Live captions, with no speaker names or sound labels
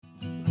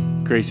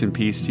Grace and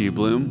peace to you,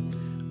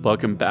 Bloom.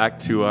 Welcome back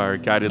to our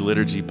Guided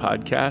Liturgy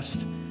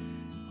podcast.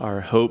 Our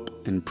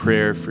hope and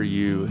prayer for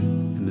you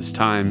in this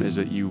time is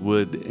that you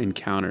would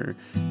encounter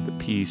the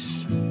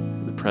peace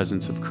and the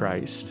presence of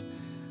Christ.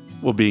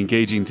 We'll be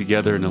engaging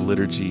together in a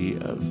liturgy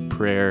of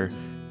prayer,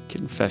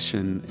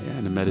 confession,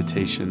 and a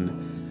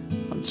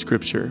meditation on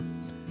Scripture.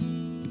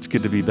 It's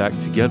good to be back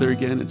together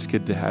again. It's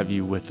good to have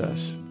you with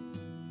us.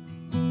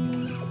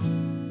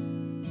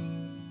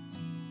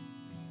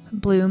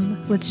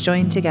 Bloom, let's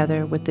join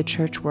together with the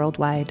church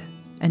worldwide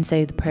and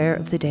say the prayer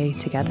of the day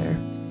together.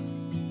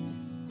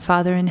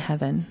 Father in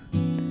heaven,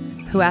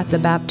 who at the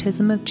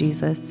baptism of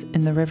Jesus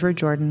in the river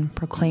Jordan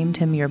proclaimed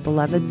him your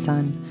beloved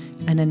Son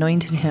and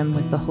anointed him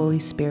with the Holy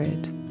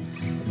Spirit,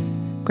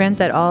 grant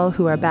that all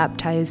who are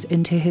baptized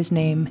into his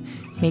name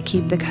may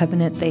keep the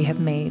covenant they have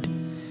made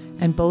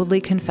and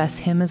boldly confess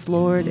him as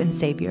Lord and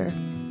Savior,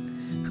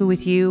 who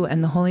with you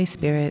and the Holy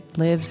Spirit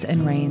lives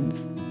and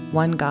reigns,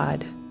 one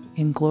God,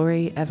 in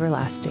glory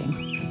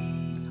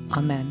everlasting.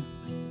 Amen.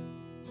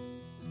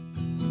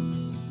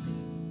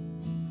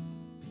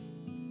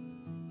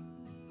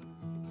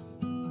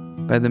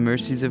 By the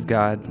mercies of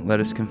God,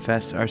 let us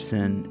confess our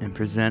sin and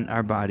present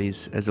our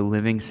bodies as a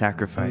living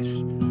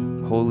sacrifice,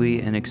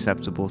 holy and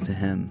acceptable to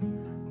Him,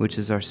 which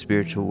is our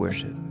spiritual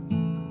worship.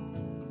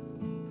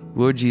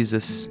 Lord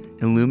Jesus,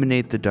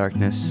 illuminate the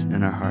darkness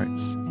in our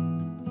hearts.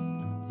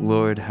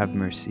 Lord, have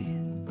mercy.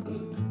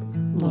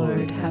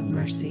 Lord, have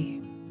mercy.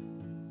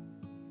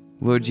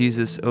 Lord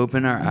Jesus,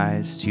 open our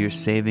eyes to your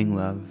saving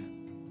love.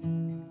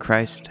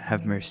 Christ,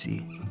 have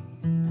mercy.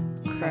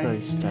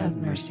 Christ, have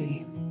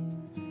mercy.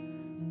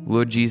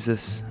 Lord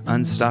Jesus,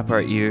 unstop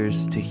our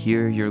ears to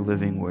hear your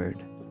living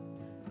word.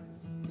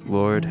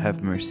 Lord,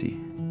 have mercy.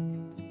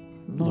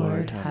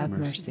 Lord, have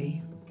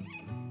mercy.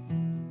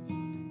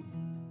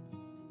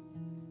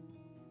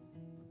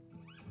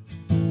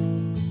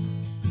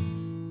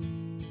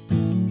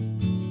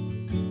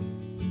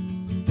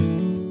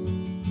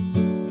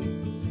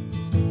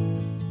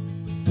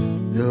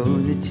 Though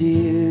the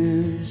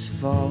tears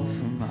fall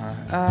from our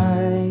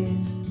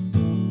eyes,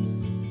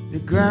 the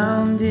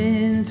ground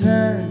in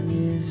turn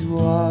is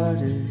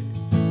watered.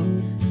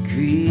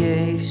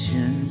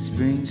 Creation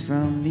springs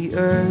from the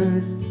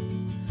earth,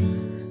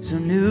 so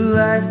new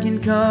life can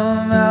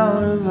come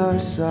out of our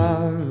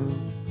sorrow.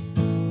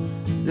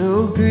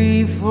 Though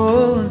grief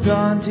holds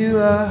on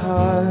to our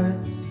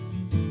hearts,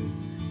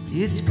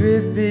 its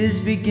grip is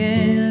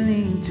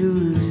beginning to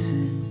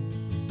loosen.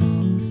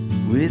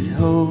 With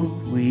hope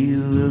we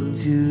look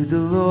to the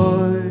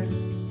Lord,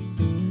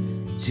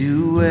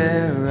 to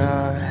where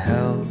our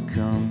help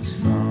comes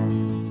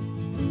from.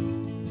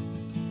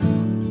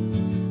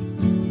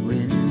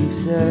 When we've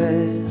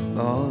said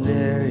all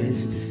there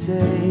is to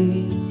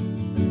say,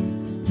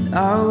 and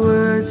our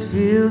words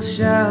feel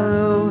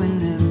shallow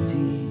and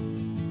empty,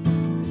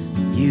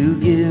 you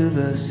give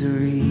us a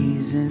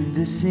reason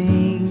to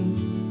sing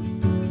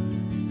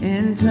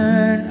and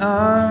turn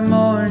our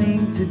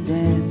mourning to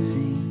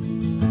dancing.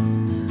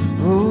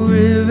 Oh,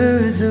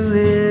 rivers of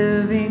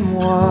living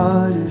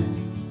water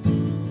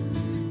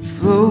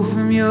flow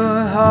from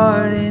your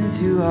heart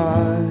into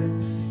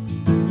ours,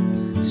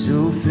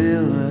 so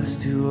fill us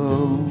to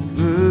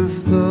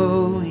overflowing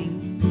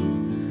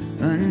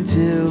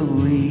until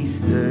we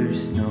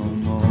thirst no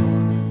more.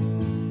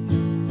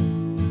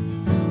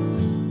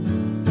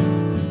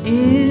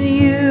 In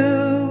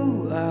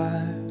you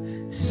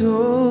our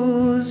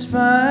souls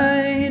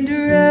find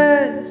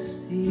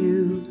rest,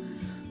 you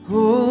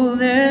hold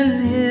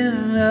and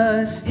hymn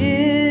us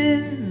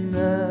in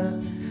the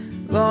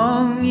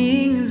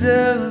longings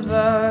of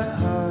our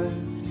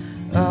hearts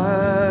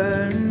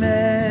are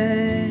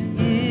met.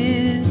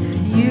 In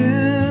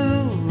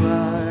you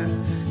our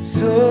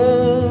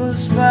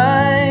souls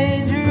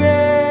find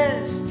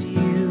rest,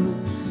 you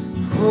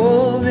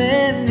hold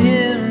and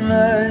hymn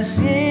us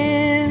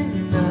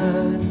in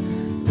the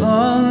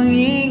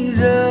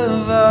longings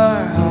of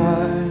our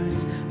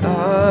hearts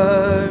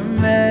are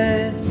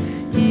met.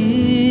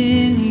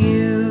 In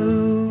you.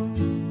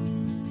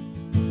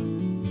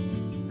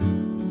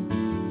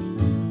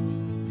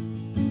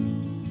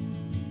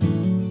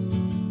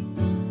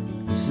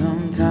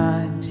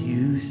 Sometimes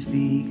you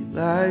speak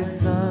like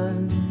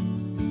thunder,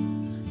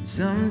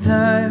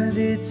 sometimes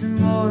it's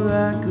more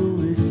like a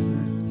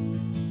whisper.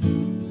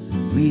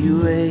 We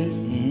wait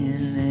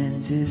in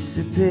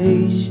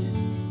anticipation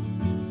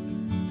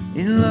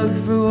and look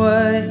for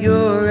what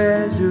you're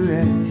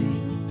resurrecting.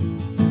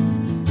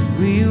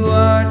 We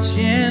watch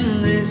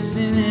and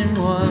listen and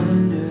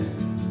wonder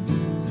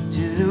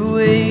to the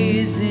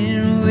ways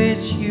in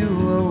which you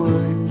are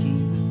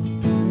working.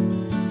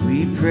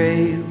 We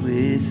pray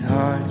with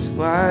hearts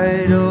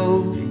wide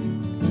open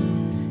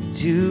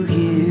to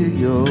hear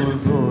your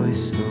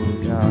voice, oh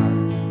God.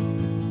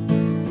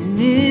 And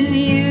in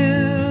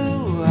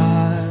you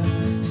our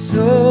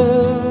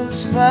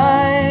souls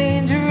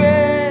find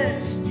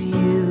rest,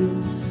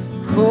 you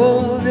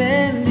hold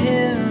and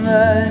hymn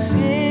us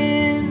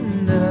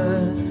in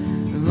the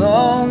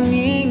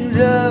longings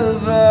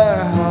of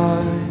our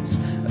hearts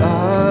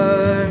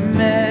are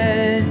met.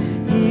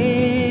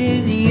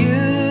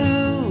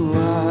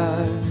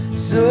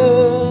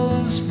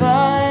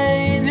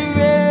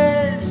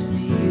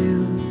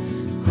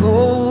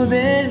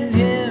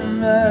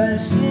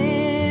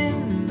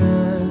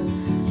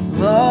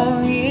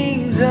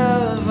 longings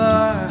of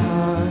our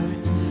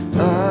hearts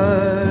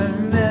are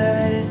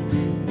met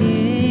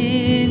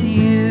in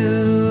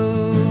you.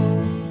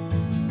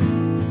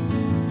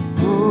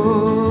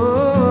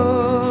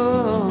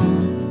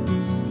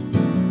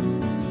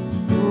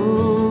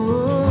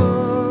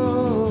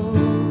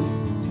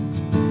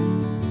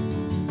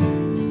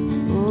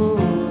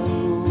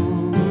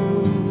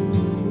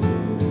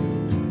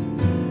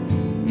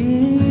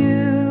 In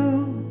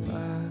you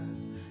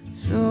our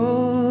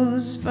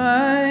souls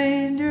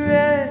find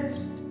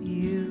rest.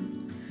 You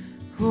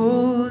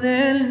hold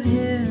and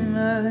hymn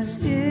us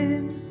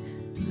in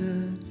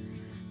the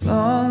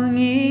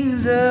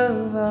longings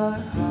of our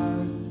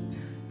hearts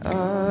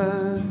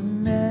are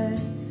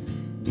met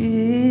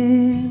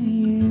in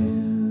you.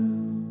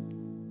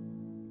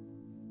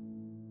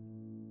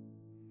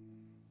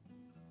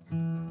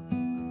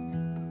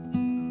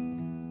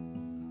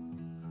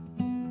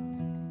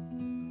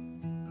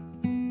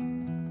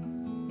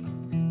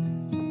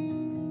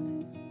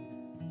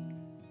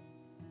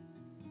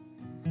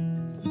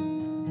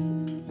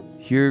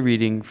 Hear a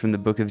reading from the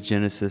book of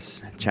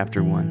Genesis,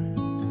 chapter 1.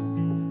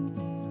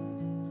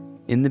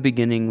 In the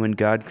beginning, when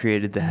God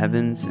created the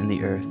heavens and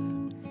the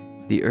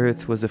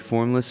earth was a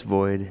formless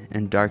void,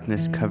 and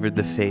darkness covered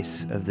the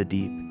face of the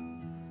deep,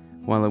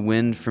 while a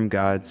wind from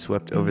God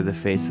swept over the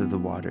face of the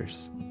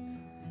waters.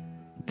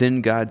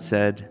 Then God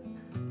said,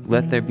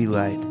 "Let there be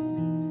light,"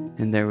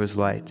 and there was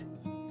light.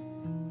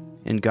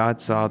 And God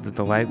saw that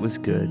the light was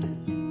good,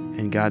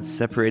 and God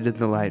separated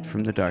the light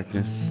from the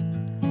darkness.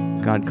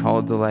 God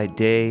called the light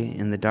day,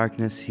 and the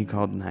darkness he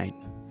called night.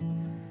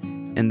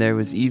 And there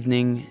was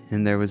evening,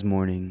 and there was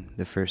morning,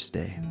 the first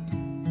day.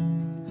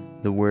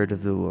 The word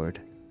of the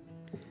Lord.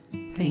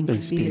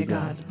 Thanks be to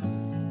God.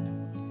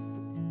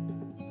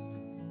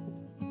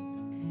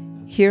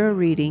 Hear a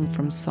reading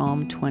from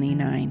Psalm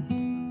 29.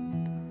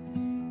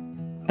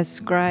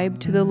 Ascribe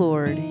to the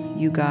Lord,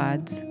 you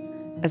gods.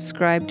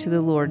 Ascribe to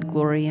the Lord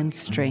glory and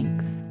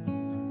strength.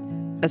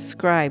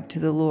 Ascribe to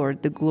the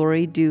Lord the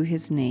glory due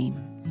his name.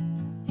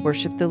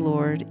 Worship the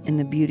Lord in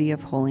the beauty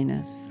of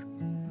holiness.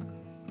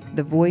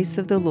 The voice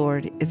of the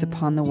Lord is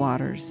upon the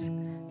waters.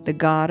 The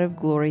God of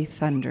glory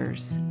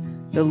thunders.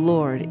 The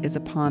Lord is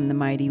upon the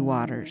mighty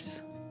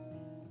waters.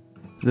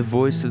 The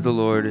voice of the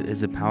Lord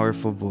is a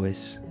powerful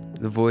voice.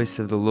 The voice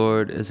of the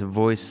Lord is a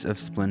voice of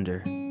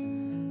splendor.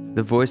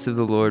 The voice of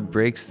the Lord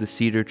breaks the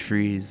cedar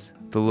trees.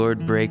 The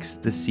Lord breaks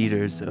the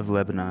cedars of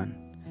Lebanon.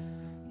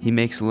 He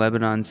makes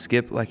Lebanon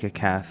skip like a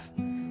calf,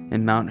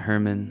 and Mount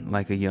Hermon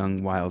like a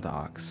young wild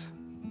ox.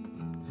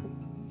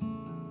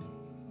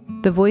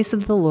 The voice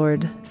of the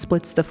Lord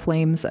splits the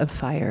flames of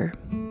fire.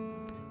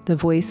 The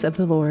voice of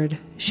the Lord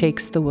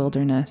shakes the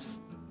wilderness.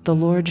 The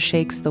Lord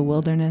shakes the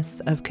wilderness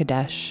of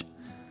Kadesh.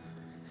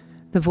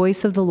 The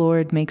voice of the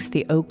Lord makes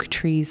the oak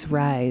trees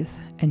writhe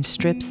and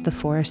strips the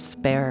forests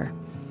bare.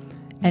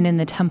 And in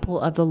the temple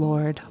of the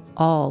Lord,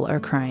 all are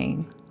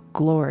crying,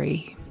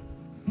 "Glory."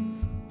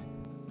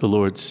 The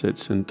Lord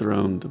sits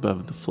enthroned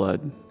above the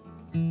flood.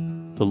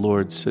 The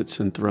Lord sits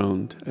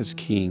enthroned as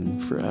King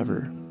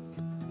forever.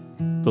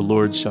 The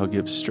Lord shall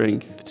give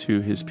strength to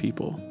his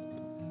people.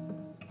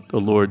 The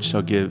Lord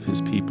shall give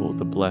his people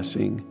the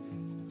blessing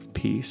of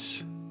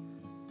peace.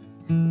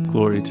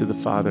 Glory to the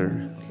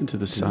Father, and to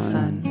the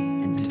Son,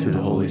 and to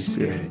the Holy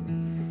Spirit,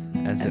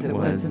 as it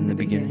was in the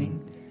beginning,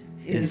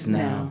 is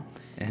now,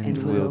 and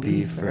will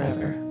be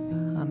forever.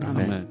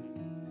 Amen.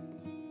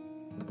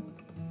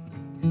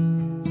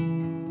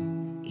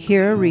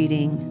 Hear a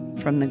reading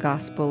from the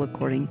Gospel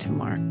according to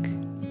Mark,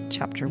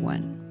 chapter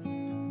 1.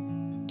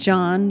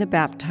 John the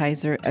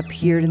Baptizer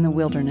appeared in the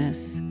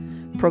wilderness,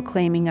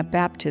 proclaiming a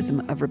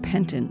baptism of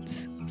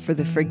repentance for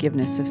the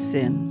forgiveness of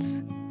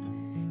sins.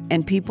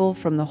 And people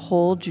from the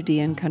whole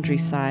Judean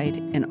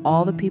countryside and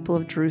all the people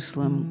of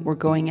Jerusalem were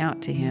going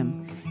out to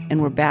him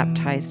and were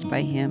baptized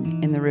by him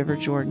in the river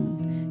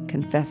Jordan,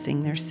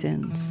 confessing their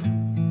sins.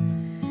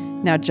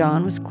 Now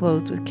John was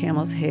clothed with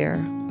camel's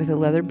hair, with a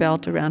leather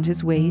belt around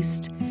his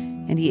waist,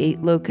 and he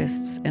ate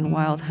locusts and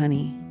wild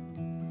honey.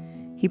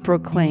 He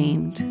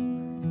proclaimed,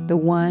 "The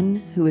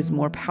one who is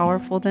more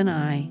powerful than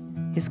I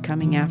is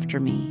coming after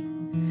me.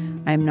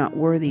 I am not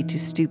worthy to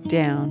stoop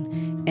down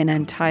and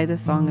untie the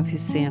thong of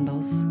his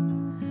sandals.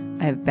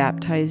 I have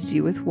baptized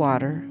you with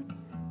water,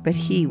 but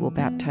he will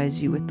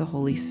baptize you with the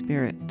Holy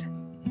Spirit."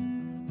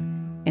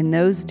 In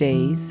those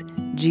days,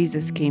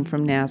 Jesus came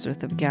from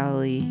Nazareth of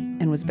Galilee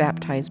and was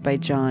baptized by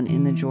John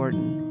in the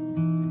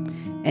Jordan.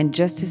 And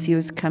just as he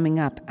was coming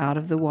up out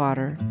of the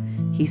water,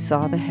 he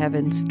saw the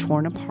heavens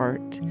torn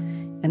apart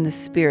and the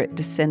Spirit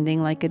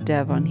descending like a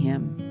dove on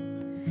him.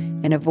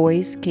 And a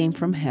voice came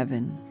from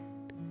heaven,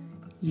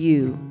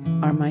 "You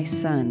are my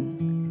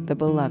Son, the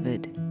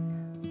Beloved.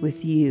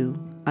 With you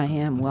I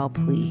am well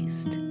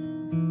pleased."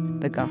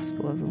 The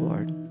Gospel of the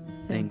Lord.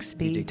 Thanks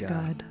be to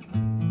God.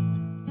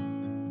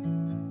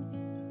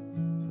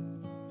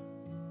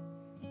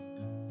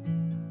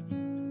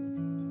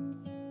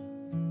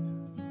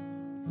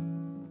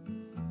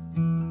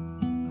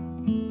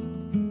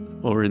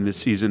 We'll We're in the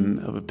season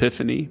of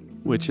Epiphany,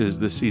 which is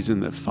the season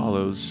that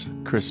follows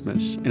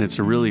Christmas. And it's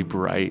a really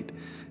bright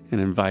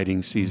and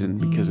inviting season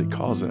because it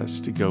calls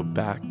us to go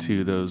back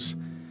to those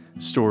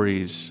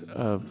stories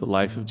of the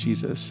life of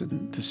Jesus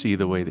and to see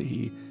the way that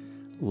he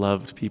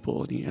loved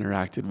people and he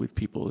interacted with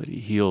people, that he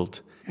healed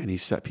and he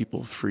set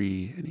people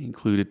free and he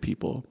included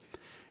people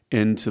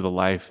into the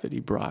life that he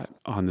brought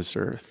on this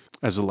earth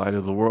as the light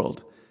of the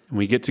world. And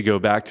we get to go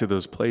back to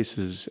those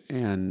places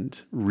and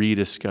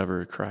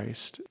rediscover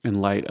Christ in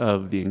light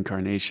of the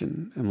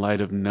incarnation, in light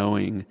of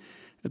knowing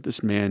that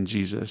this man,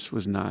 Jesus,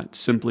 was not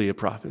simply a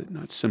prophet,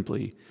 not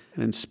simply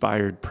an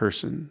inspired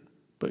person,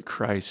 but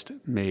Christ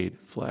made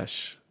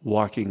flesh,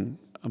 walking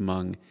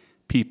among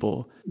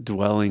people,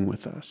 dwelling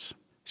with us,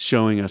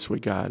 showing us what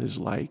God is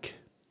like.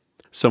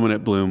 Someone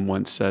at Bloom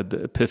once said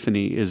that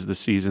Epiphany is the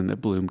season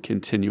that Bloom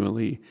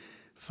continually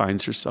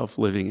finds herself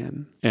living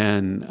in.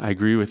 And I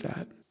agree with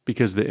that,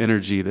 because the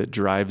energy that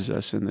drives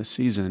us in this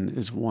season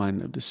is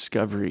one of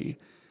discovery,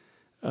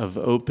 of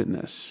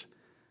openness,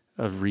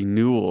 of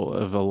renewal,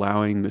 of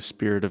allowing the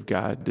Spirit of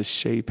God to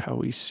shape how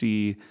we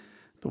see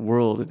the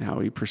world and how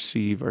we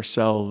perceive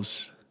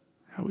ourselves,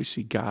 how we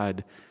see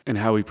God, and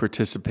how we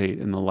participate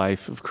in the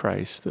life of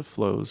Christ that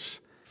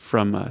flows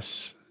from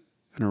us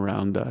and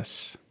around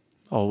us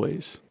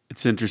always.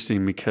 It's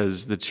interesting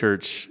because the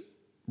church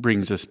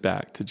brings us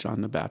back to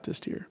John the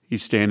Baptist here.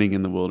 He's standing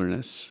in the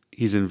wilderness.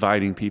 He's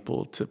inviting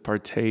people to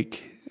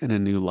partake in a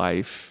new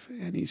life,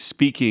 and he's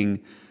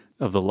speaking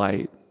of the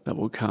light that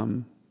will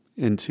come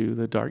into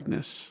the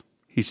darkness.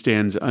 He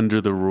stands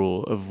under the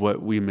rule of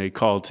what we may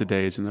call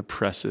today as an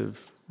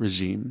oppressive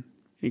regime.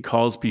 He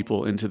calls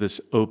people into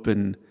this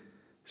open,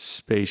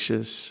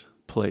 spacious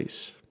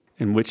place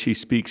in which he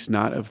speaks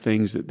not of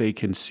things that they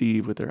can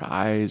see with their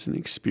eyes and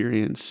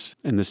experience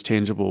in this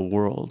tangible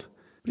world,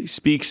 but he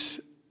speaks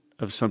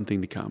of something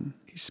to come.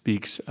 He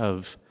speaks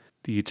of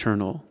the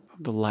eternal,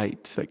 of the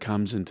light that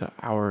comes into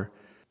our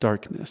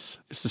darkness.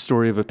 It's the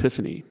story of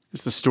Epiphany.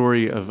 It's the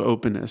story of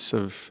openness,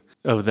 of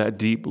that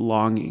deep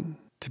longing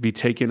to be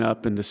taken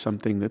up into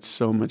something that's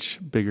so much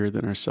bigger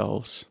than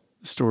ourselves.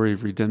 The story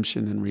of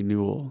redemption and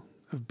renewal,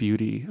 of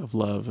beauty, of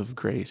love, of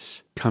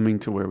grace, coming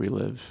to where we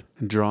live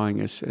and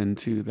drawing us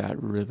into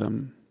that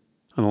rhythm.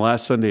 On the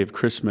last Sunday of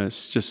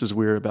Christmas, just as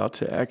we were about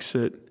to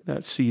exit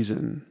that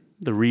season,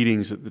 the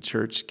readings that the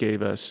church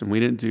gave us, and we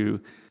didn't do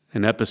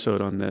an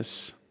episode on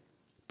this,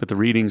 but the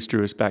readings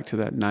drew us back to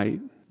that night,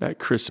 that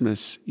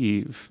Christmas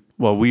Eve,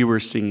 while we were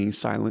singing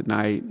Silent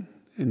Night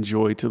and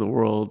Joy to the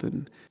World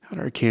and had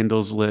our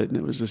candles lit. And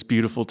it was this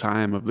beautiful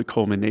time of the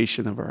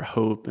culmination of our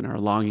hope and our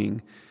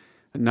longing.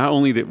 And not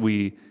only that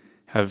we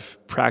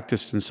have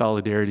practiced in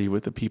solidarity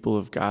with the people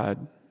of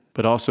God,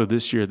 but also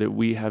this year that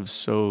we have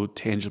so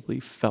tangibly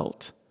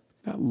felt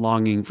that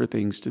longing for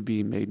things to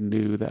be made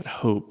new, that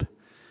hope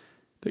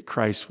that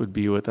Christ would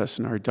be with us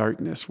in our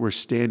darkness. We're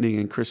standing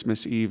in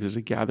Christmas Eve as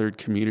a gathered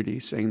community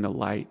saying the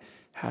light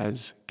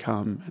has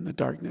come in the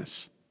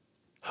darkness.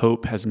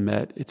 Hope has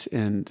met its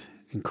end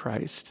in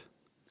Christ.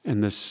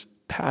 And this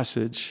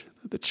passage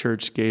that the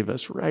church gave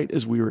us right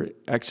as we were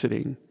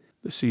exiting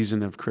the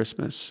season of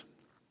Christmas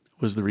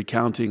was the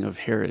recounting of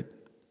Herod,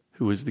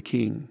 who was the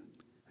king,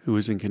 who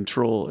was in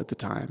control at the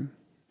time,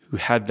 who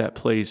had that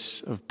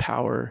place of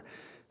power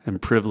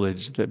and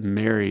privilege that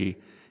Mary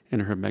in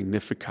her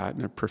Magnificat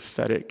and a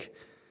prophetic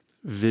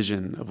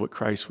vision of what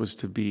Christ was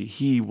to be.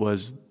 He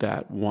was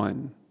that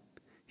one.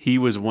 He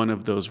was one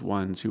of those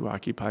ones who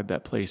occupied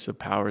that place of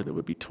power that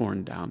would be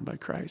torn down by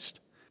Christ.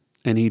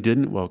 And he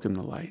didn't welcome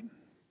the light.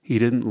 He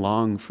didn't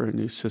long for a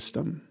new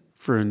system,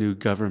 for a new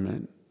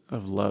government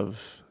of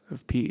love,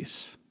 of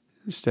peace.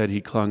 Instead, he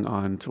clung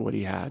on to what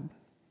he had.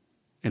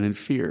 And in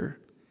fear,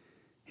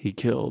 he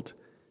killed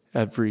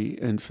every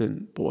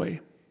infant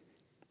boy.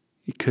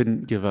 He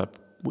couldn't give up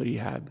what he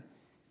had.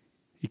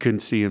 He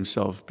couldn't see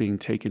himself being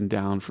taken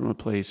down from a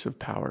place of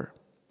power.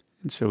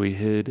 And so he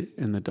hid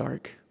in the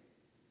dark.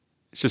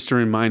 It's just a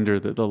reminder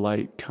that the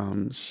light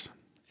comes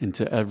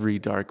into every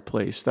dark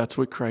place. That's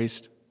what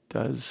Christ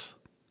does.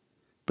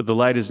 But the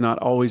light is not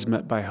always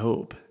met by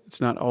hope. It's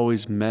not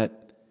always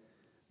met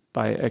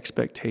by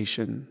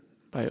expectation,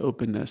 by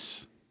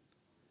openness.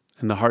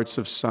 In the hearts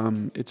of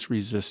some, it's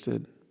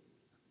resisted,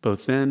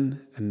 both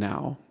then and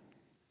now.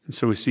 And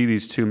so we see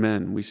these two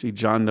men. We see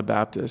John the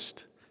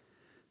Baptist,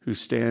 who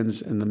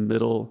stands in the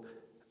middle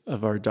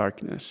of our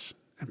darkness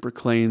and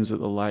proclaims that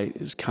the light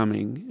is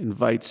coming,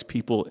 invites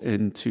people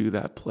into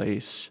that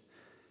place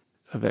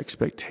of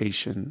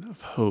expectation,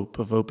 of hope,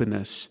 of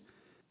openness.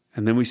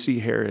 And then we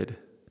see Herod,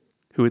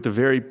 who at the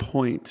very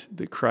point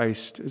that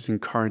Christ is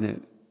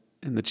incarnate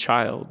in the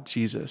child,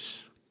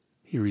 Jesus,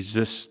 he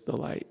resists the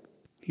light.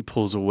 He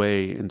pulls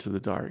away into the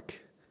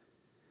dark.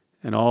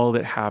 And all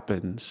that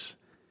happens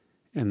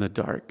in the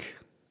dark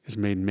is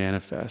made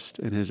manifest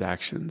in his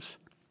actions.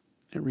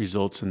 It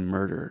results in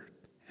murder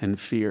and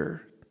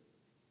fear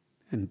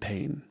and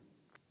pain.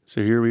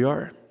 So here we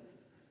are,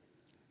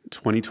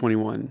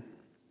 2021.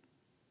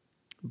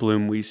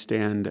 Bloom, we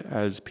stand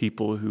as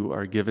people who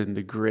are given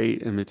the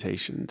great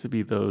invitation to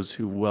be those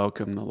who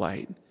welcome the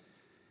light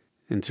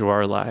into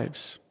our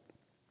lives,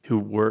 who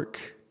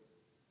work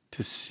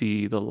to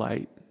see the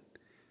light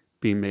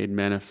be made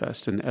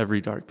manifest in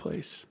every dark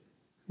place.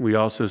 We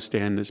also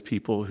stand as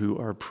people who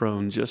are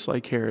prone, just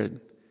like Herod,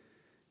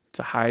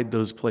 to hide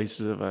those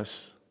places of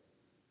us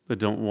that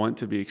don't want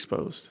to be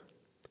exposed,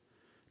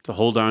 to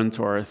hold on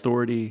to our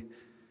authority,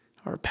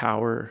 our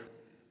power,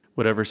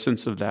 whatever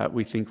sense of that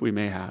we think we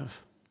may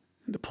have,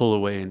 and to pull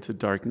away into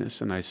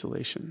darkness and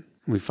isolation.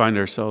 We find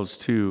ourselves,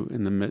 too,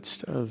 in the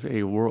midst of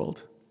a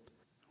world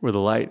where the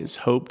light is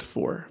hoped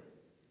for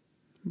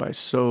by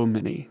so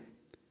many,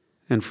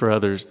 and for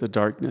others, the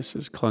darkness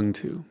is clung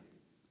to.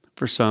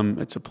 For some,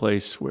 it's a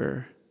place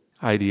where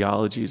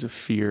ideologies of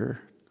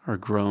fear are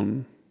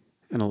grown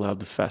and allowed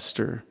to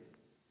fester,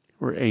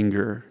 where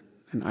anger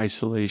and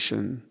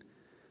isolation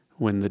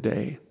win the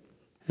day.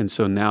 And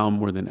so now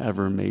more than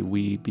ever, may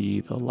we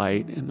be the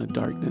light in the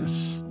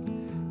darkness,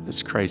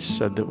 as Christ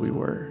said that we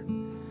were,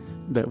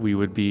 that we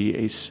would be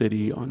a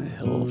city on a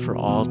hill for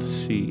all to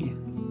see.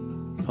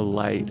 The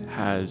light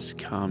has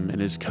come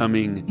and is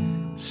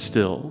coming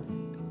still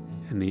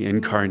in the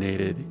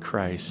incarnated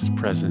Christ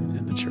present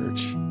in the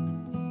church.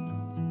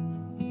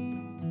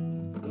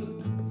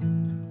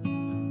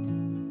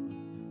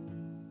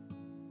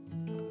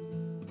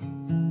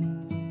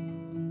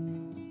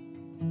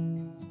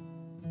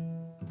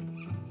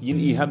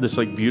 You have this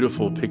like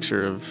beautiful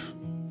picture of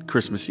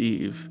Christmas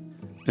Eve,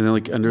 and then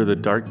like under the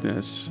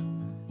darkness,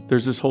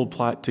 there's this whole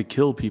plot to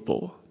kill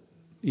people,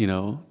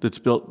 that's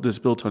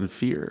built on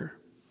fear.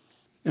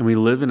 And we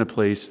live in a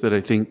place that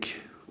I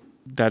think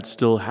that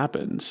still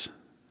happens.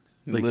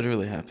 It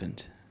literally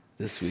happened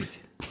this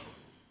week.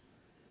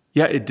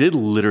 Yeah, it did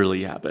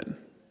literally happen.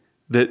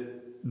 That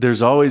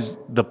there's always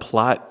the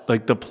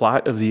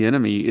plot of the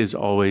enemy is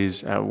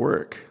always at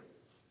work.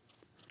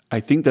 I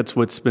think that's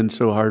what's been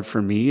so hard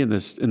for me in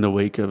the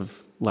wake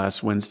of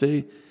last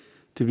Wednesday,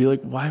 to be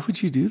like, why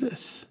would you do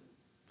this?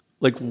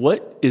 Like,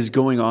 what is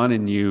going on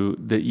in you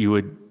that you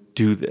would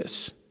do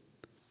this?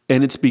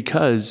 And it's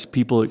because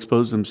people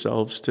expose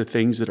themselves to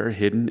things that are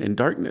hidden in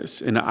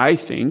darkness. And I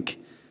think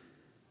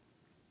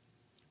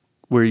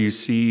where you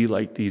see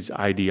like these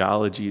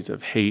ideologies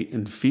of hate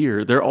and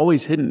fear, they're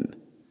always hidden.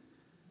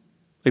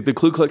 Like the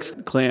Ku Klux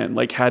Klan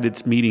had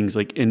its meetings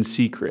in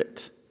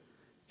secret.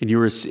 And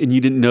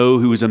you didn't know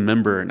who was a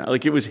member or not.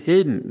 Like it was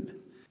hidden.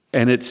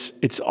 And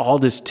it's all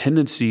this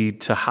tendency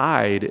to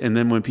hide. And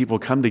then when people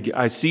come together,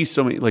 I see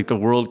so many, the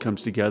world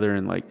comes together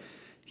and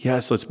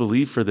yes, let's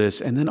believe for this.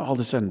 And then all of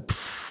a sudden,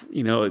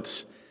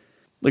 it's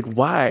like,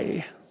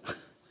 why?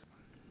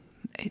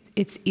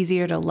 It's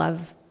easier to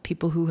love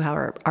people who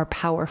are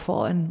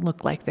powerful and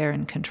look like they're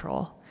in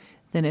control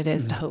than it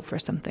is to hope for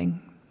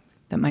something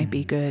that might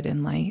be good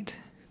and light.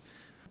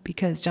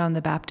 Because John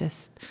the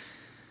Baptist,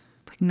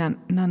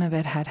 none of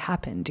it had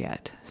happened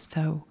yet.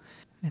 So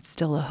it's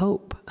still a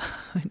hope.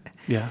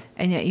 Yeah.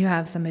 And yet you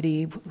have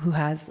somebody who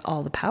has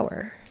all the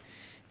power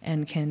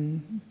and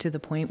can, to the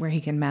point where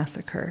he can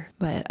massacre.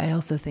 But I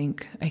also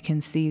think I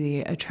can see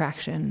the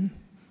attraction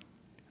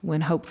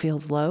when hope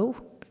feels low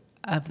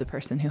of the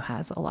person who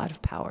has a lot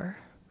of power,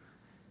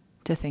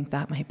 to think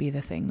that might be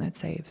the thing that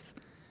saves.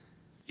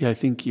 Yeah, I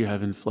think you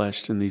have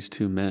enfleshed in these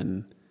two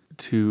men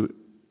two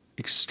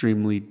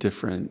extremely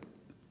different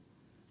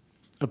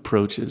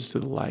approaches to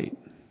the light.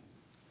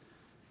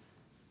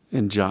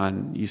 In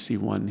John, you see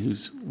one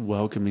who's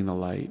welcoming the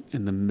light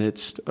in the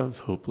midst of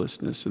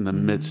hopelessness, in the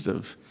midst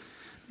of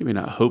maybe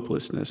not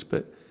hopelessness,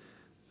 but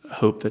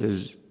hope that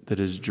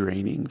is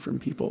draining from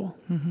people.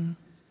 Mm-hmm.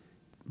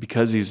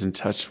 Because he's in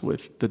touch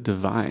with the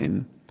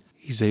divine,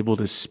 he's able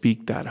to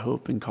speak that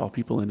hope and call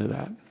people into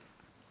that.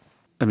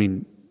 I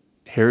mean,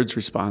 Herod's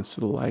response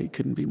to the light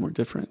couldn't be more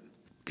different,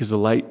 because the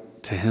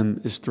light to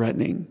him is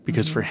threatening.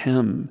 Because for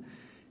him,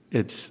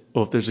 it's,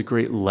 if there's a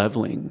great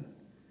leveling,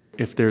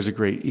 if there's a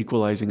great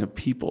equalizing of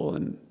people,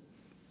 and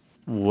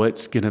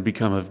what's going to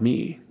become of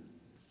me?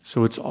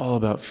 So it's all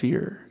about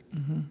fear.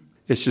 Mm-hmm.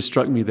 It's just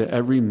struck me that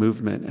every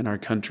movement in our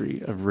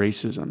country of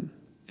racism,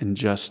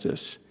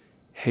 injustice,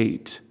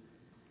 hate,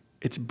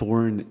 it's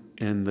born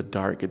in the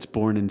dark. It's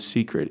born in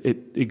secret. It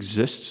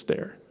exists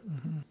there.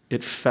 Mm-hmm.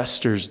 It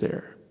festers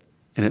there,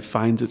 and it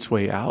finds its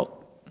way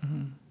out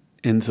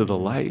into the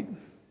light.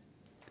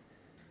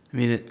 I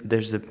mean,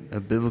 there's a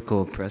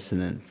biblical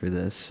precedent for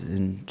this.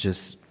 In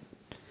just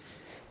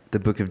the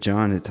book of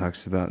John, it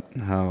talks about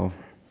how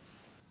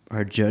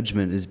our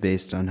judgment is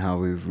based on how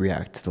we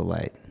react to the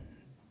light.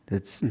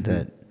 It's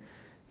that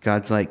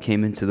God's light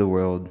came into the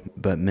world,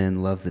 but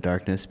men love the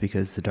darkness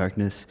because the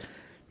darkness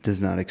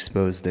does not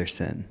expose their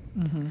sin.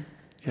 Mm-hmm.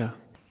 Yeah.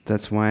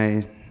 That's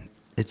why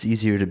it's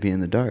easier to be in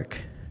the dark,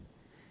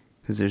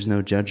 because there's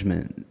no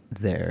judgment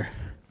there.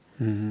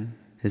 Mm-hmm.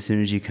 As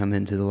soon as you come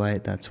into the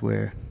light, that's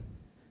where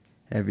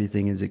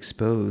everything is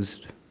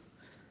exposed.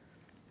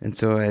 And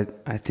so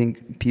I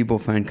think people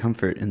find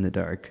comfort in the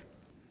dark,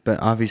 but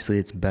obviously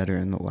it's better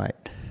in the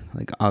light.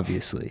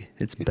 Obviously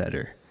it's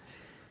better.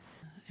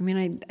 I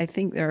mean, I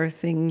think there are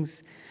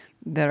things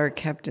that are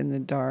kept in the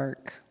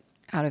dark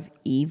out of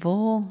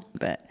evil,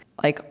 but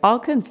I'll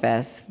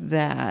confess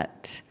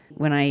that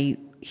when I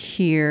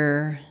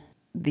hear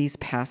these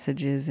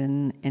passages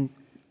and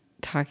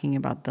talking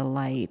about the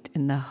light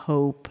and the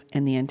hope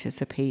and the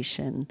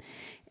anticipation,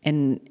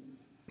 and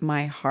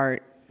my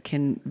heart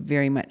can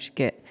very much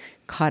get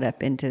caught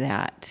up into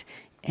that.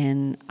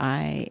 And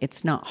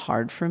it's not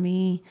hard for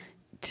me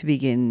to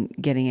begin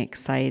getting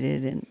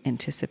excited and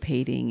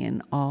anticipating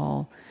and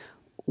all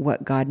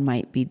what God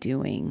might be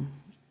doing,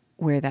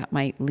 where that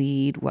might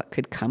lead, what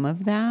could come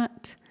of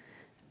that.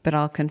 But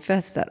I'll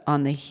confess that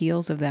on the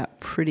heels of that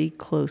pretty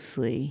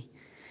closely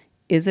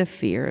is a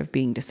fear of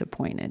being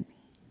disappointed.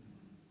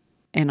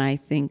 And I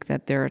think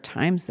that there are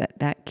times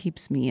that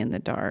keeps me in the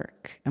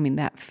dark. I mean,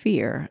 that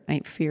fear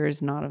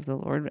is not of the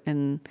Lord.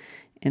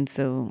 And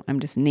so I'm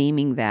just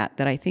naming that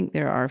I think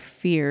there are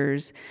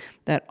fears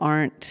that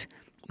aren't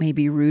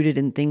maybe rooted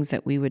in things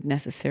that we would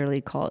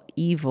necessarily call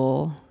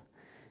evil.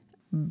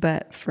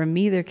 But for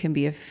me, there can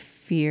be a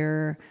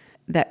fear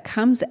that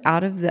comes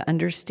out of the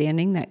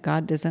understanding that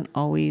God doesn't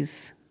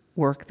always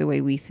work the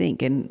way we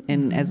think.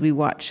 And as we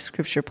watch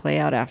Scripture play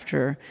out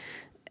after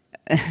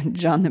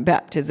John the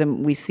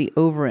baptism, we see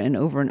over and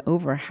over and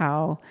over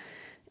how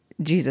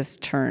Jesus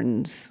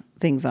turns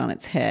things on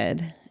its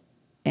head,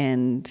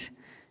 and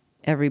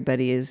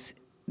everybody is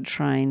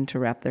trying to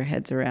wrap their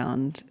heads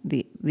around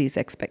these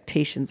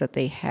expectations that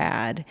they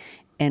had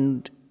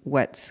and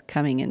what's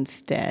coming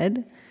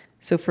instead.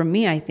 So for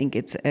me, I think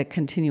it's a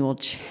continual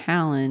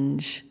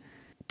challenge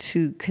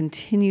to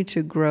continue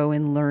to grow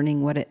in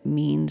learning what it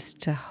means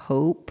to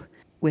hope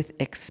with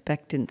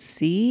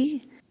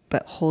expectancy,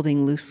 but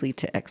holding loosely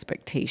to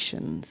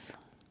expectations.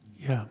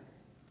 Yeah.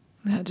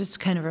 That just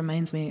kind of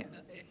reminds me,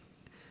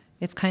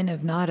 it's kind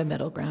of not a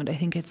middle ground. I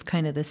think it's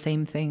kind of the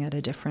same thing at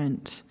a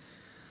different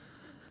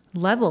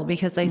level,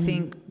 because I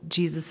think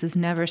Jesus is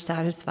never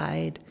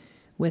satisfied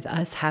with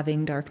us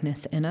having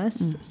darkness in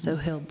us. So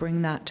he'll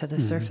bring that to the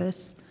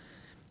surface,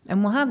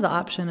 and we'll have the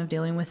option of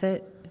dealing with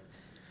it.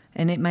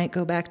 And it might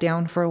go back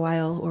down for a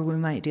while, or we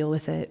might deal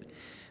with it.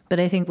 But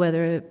I think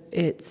whether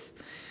it's,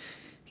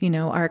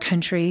 our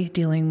country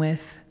dealing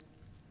with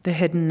the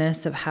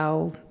hiddenness of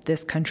how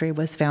this country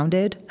was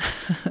founded,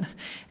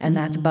 and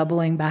that's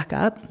bubbling back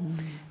up,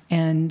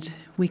 and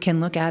we can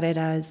look at it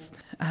as,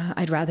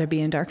 I'd rather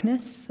be in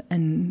darkness,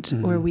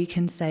 or we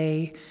can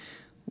say,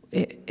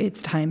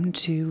 it's time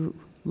to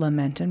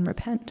lament and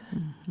repent.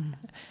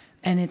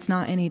 And it's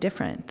not any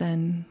different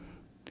than,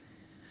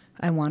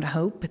 I want to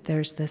hope, but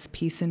there's this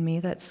piece in me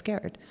that's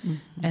scared.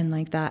 And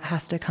that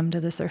has to come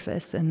to the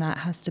surface, and that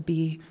has to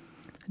be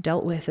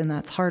dealt with, and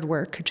that's hard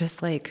work.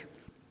 Just like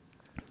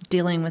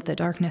dealing with the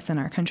darkness in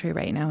our country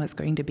right now is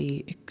going to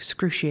be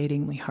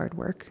excruciatingly hard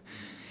work.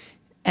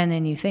 And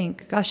then you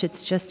think, gosh,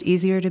 it's just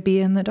easier to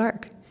be in the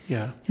dark.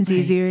 Yeah. It's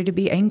easier to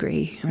be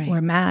angry or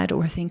mad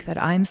or think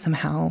that I'm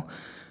somehow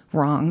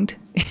wronged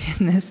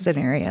in this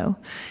scenario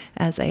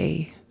as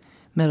a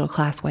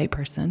middle-class white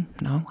person.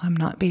 No, I'm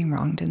not being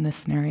wronged in this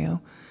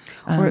scenario.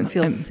 Or it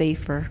feels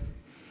safer.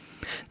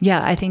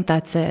 Yeah, I think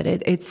that's it.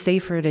 It's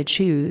safer to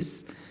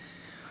choose.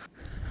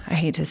 I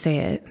hate to say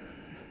it.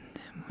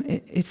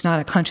 It's not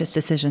a conscious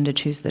decision to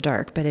choose the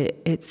dark, but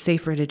it's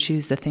safer to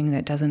choose the thing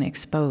that doesn't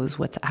expose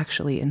what's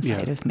actually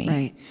inside of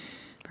me.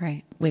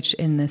 Right. Which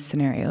in this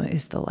scenario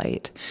is the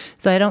light.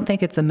 So I don't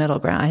think it's a middle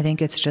ground. I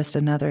think it's just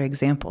another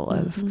example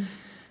of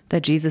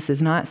that Jesus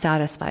is not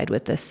satisfied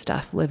with this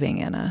stuff living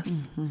in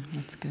us.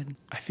 That's good.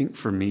 I think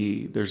for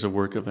me, there's a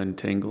work of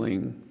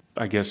untangling,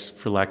 I guess,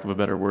 for lack of a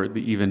better word,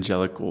 the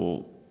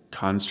evangelical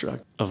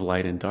construct of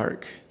light and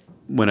dark.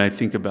 When I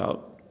think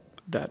about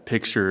that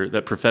picture,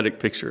 that prophetic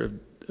picture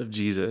of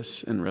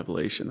Jesus in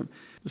Revelation,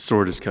 the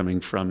sword is coming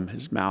from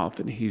his mouth,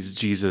 and he's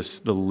Jesus,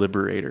 the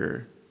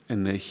liberator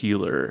and the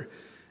healer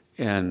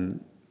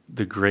and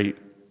the great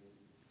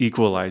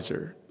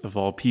equalizer of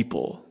all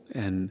people.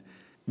 And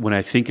when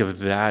I think of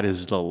that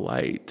as the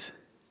light,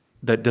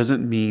 that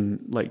doesn't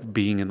mean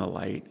being in the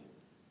light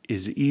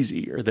is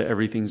easy or that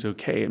everything's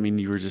okay. I mean,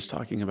 you were just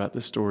talking about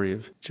the story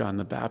of John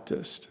the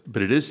Baptist,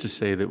 but it is to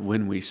say that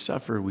when we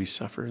suffer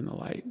in the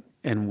light,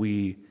 and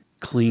we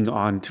cling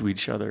on to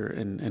each other,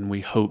 and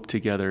we hope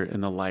together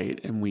in the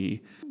light, and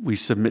we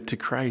submit to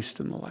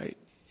Christ in the light.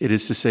 It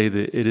is to say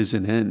that it is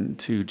an end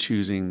to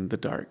choosing the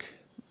dark.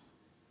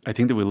 I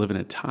think that we live in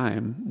a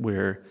time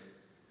where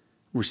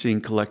we're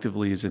seeing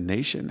collectively as a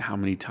nation how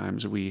many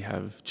times we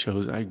have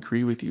chosen. I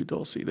agree with you,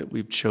 Dulcie, that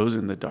we've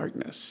chosen the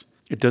darkness.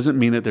 It doesn't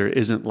mean that there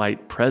isn't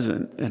light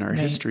present in our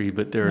history,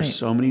 but there are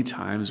so many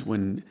times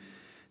when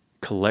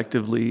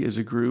collectively as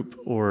a group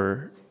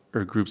or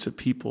groups of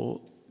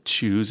people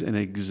choose and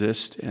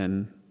exist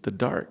in the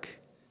dark.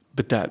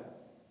 But that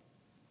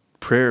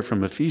prayer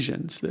from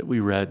Ephesians that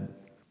we read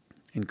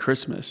in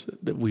Christmas,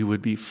 that we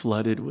would be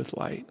flooded with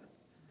light.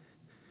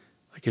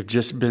 I've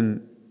just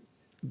been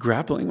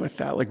grappling with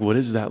that. What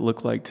does that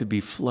look like to be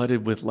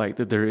flooded with light,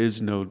 that there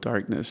is no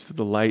darkness, that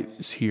the light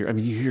is here? I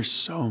mean, you hear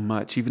so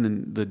much, even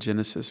in the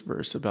Genesis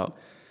verse, about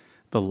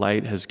the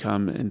light has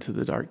come into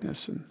the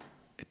darkness. And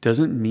it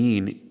doesn't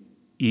mean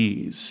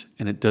ease,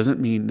 and it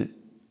doesn't mean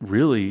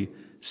really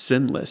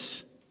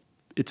sinless.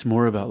 It's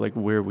more about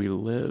where we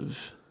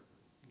live.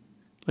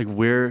 Like,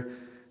 where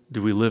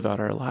do we live out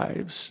our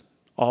lives?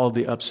 All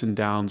the ups and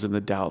downs and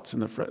the doubts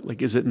and the fret.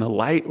 Like, is it in the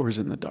light or is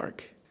it in the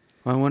dark?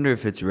 Well, I wonder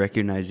if it's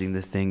recognizing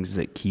the things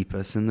that keep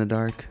us in the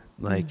dark,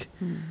 like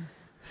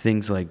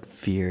things like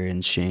fear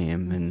and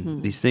shame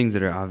and these things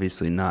that are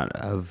obviously not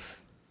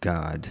of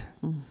God.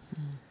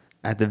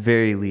 At the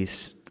very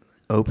least,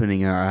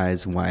 opening our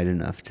eyes wide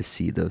enough to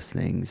see those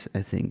things,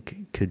 I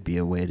think, could be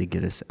a way to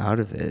get us out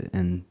of it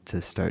and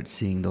to start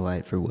seeing the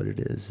light for what it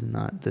is and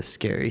not the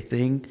scary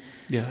thing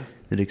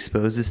that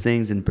exposes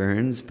things and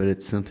burns, but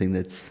it's something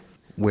that's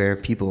where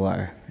people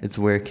are. It's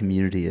where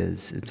community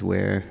is. It's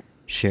where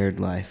shared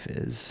life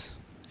is.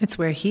 It's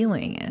where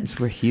healing is. It's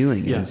where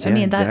healing is. I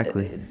mean,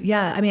 exactly.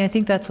 I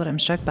think that's what I'm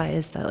struck by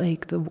is that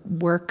like the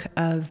work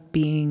of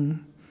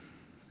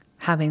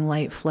having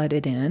light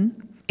flooded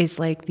in is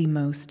like the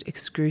most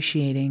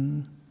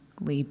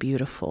excruciatingly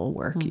beautiful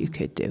work you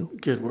could do.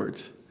 Good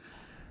words.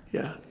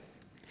 Yeah.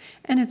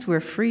 And it's where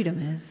freedom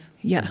is.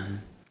 Yeah.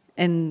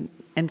 And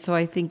so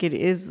I think it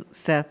is,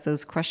 Seth,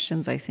 those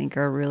questions I think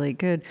are really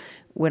good.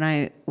 When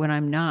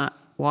I'm not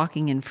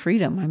walking in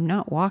freedom, I'm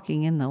not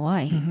walking in the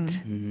light.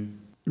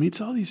 I mean, it's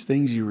all these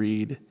things you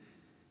read,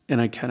 and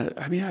I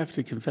have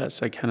to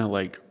confess, I kind of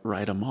like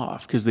write them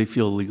off because they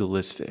feel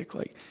legalistic.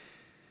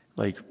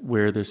 Like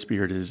where the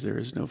Spirit is, there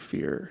is no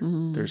fear.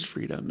 There's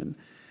freedom,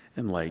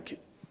 and like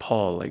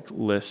Paul like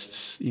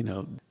lists,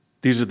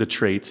 these are the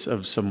traits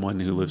of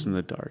someone who lives in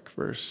the dark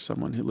versus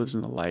someone who lives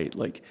in the light.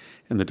 Like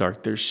in the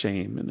dark, there's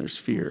shame and there's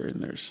fear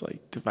and there's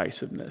like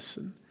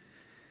divisiveness.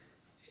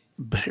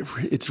 But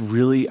it's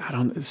really,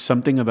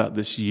 something about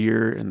this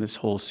year and this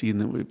whole season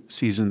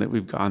that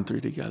we've gone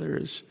through together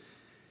has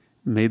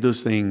made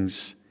those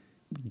things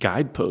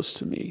guideposts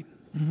to me.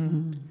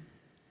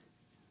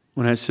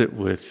 When I sit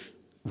with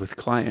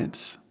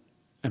clients,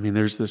 I mean,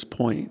 there's this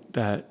point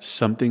that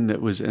something that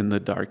was in the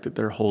dark that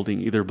they're holding,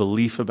 either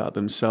belief about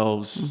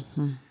themselves,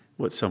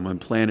 what someone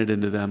planted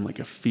into them, like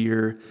a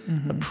fear,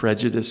 a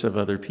prejudice of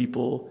other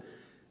people,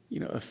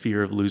 a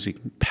fear of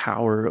losing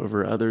power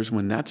over others,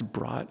 when that's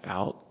brought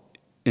out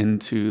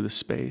into the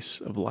space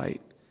of light,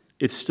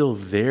 it's still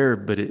there,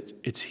 but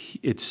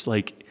it's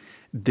like,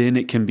 then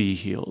it can be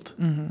healed.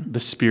 The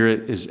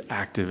Spirit is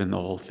active in the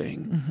whole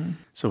thing.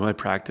 So in my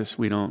practice,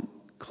 we don't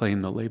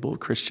claim the label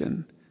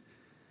Christian.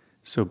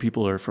 So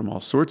people are from all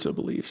sorts of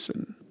beliefs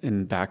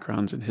and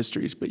backgrounds and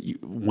histories, but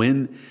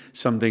when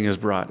something is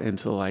brought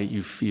into the light,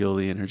 you feel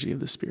the energy of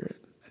the Spirit.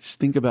 Just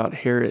think about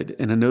Herod,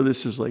 and I know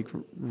this is like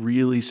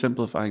really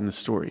simplifying the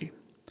story,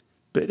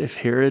 but if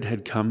Herod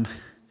had come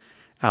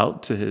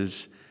out to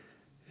his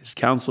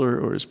counselor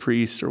or his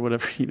priest or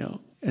whatever,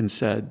 and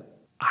said,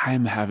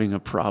 I'm having a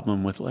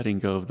problem with letting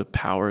go of the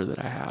power that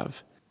I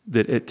have,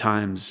 that at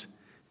times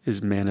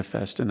is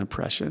manifest in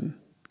oppression.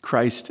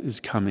 Christ is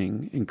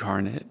coming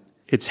incarnate.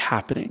 It's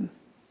happening.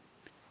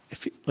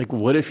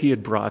 What if he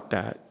had brought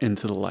that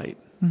into the light?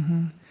 I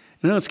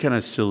know it's kind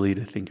of silly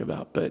to think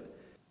about, but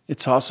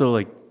it's also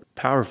like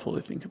powerful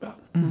to think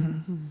about.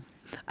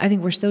 I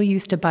think we're so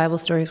used to Bible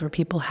stories where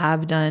people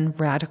have done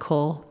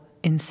radical,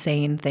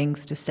 insane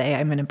things to say,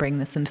 I'm going to bring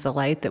this into the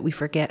light, that we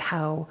forget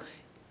how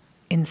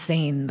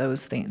insane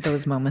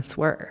those moments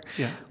were,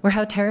 or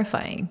how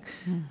terrifying.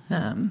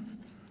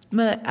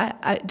 But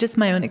I just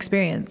my own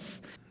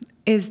experience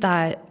is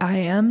that I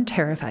am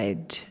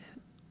terrified.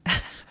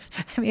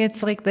 I mean,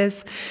 it's like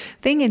this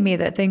thing in me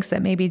that thinks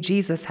that maybe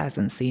Jesus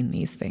hasn't seen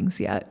these things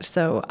yet.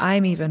 So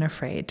I'm even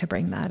afraid to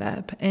bring that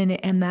up.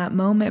 And that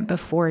moment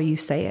before you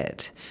say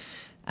it,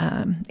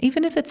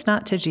 even if it's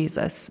not to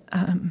Jesus,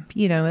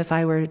 if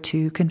I were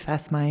to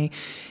confess my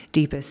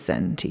deepest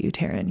sin to you,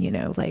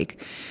 Taryn,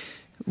 like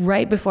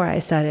right before I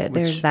said it,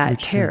 there's that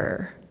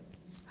terror.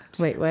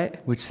 Sin? Wait,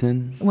 what? Which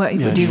sin? What?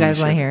 Yeah, do you guys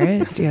want to hear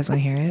it? Do you guys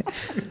want to hear it?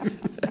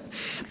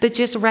 But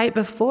just right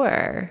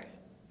before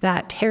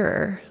that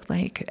terror,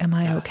 like, am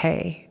I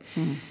okay?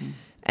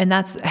 And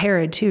that's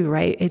Herod too,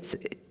 right?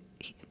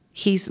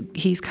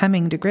 He's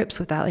coming to grips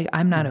with that. Like,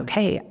 I'm not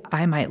okay.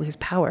 I might lose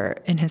power.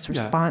 And his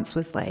response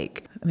was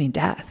like,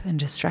 death and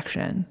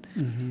destruction.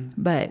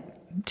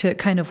 But to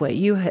kind of what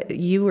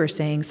you were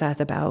saying,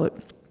 Seth,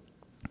 about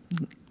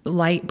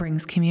light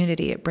brings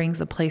community. It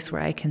brings a place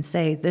where I can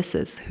say, this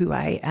is who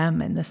I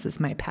am and this is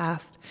my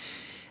past.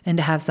 And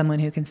to have someone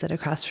who can sit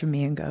across from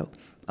me and go,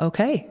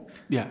 okay.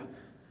 Yeah.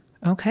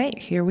 Okay,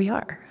 here we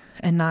are.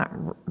 And not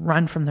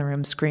run from the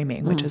room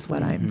screaming, which is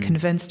what I'm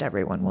convinced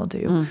everyone will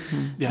do.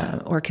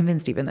 Or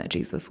convinced even that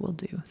Jesus will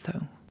do.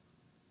 So,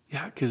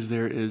 yeah, because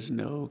there is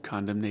no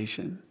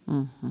condemnation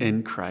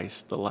in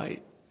Christ, the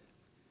light.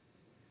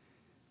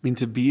 I mean,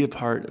 to be a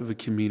part of a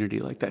community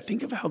like that,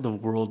 think of how the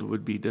world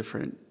would be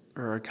different,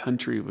 or our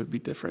country would be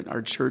different,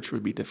 our church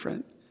would be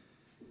different,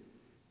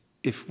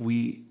 if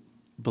we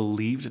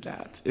believed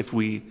that, if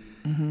we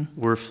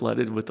were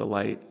flooded with the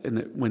light, and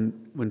that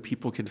when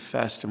people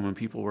confessed and when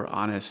people were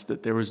honest,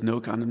 that there was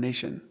no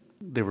condemnation,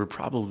 there would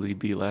probably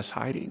be less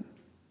hiding.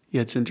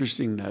 Yeah, it's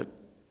interesting, that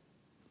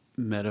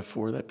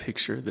metaphor, that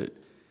picture that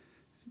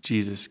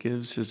Jesus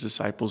gives his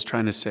disciples,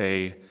 trying to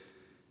say,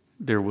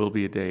 there will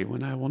be a day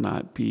when I will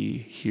not be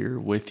here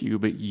with you,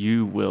 but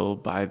you will,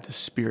 by the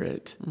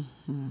Spirit,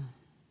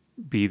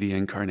 be the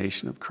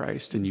incarnation of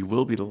Christ, and you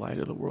will be the light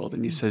of the world.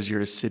 And he says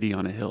you're a city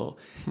on a hill.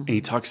 And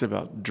he talks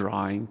about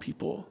drawing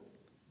people.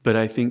 But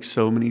I think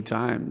so many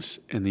times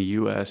in the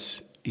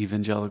U.S.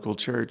 evangelical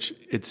church,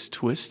 it's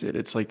twisted.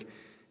 It's like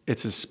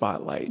it's a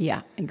spotlight.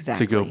 Yeah,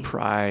 exactly. To go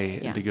pry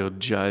and to go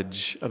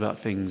judge about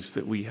things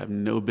that we have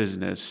no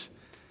business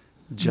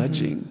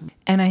judging.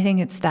 And I think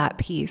it's that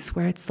piece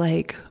where it's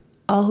like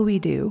all we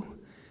do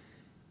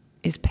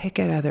is pick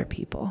at other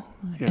people,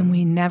 and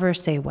we never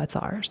say what's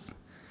ours.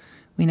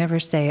 We never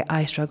say,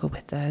 I struggle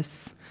with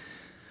this.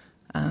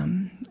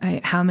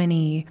 How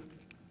many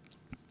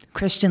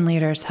Christian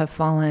leaders have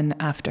fallen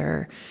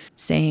after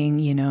saying,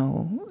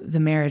 the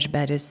marriage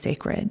bed is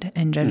sacred,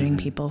 and judging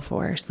people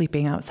for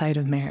sleeping outside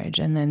of marriage,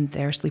 and then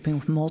they're sleeping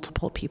with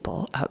multiple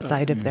people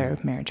outside of their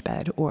marriage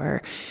bed.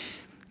 Or,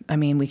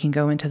 we can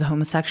go into the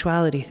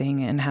homosexuality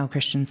thing and how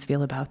Christians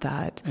feel about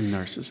that. And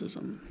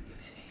narcissism.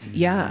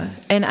 Yeah.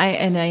 And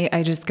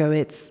I just go,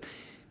 it's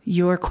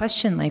your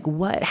question, like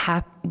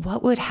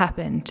what would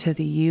happen to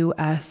the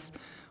U.S.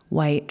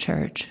 white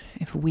church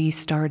if we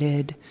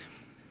started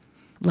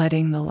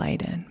letting the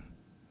light in?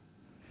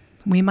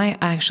 We might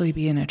actually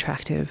be an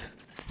attractive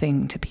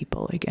thing to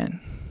people again.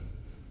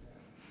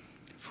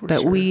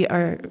 But we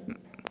are,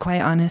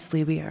 quite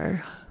honestly, we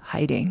are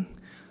hiding.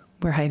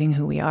 We're hiding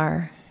who we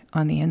are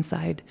on the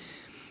inside.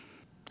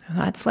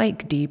 That's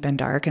like deep and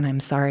dark, and I'm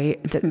sorry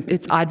that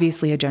it's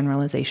obviously a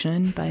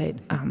generalization, but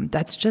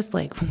that's just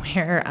like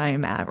where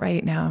I'm at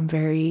right now. I'm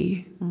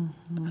very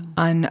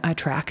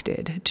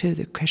unattracted to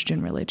the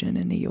Christian religion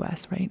in the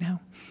U.S. right now.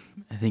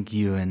 I think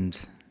you and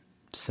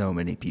so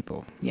many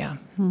people. Yeah.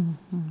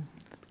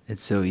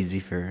 It's so easy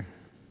for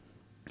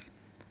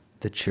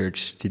the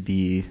church to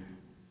be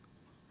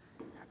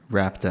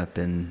wrapped up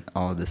in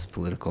all this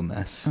political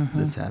mess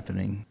that's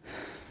happening.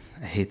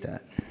 I hate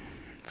that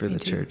for the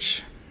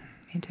church.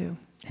 Me too.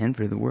 And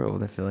for the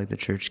world. I feel like the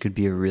church could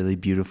be a really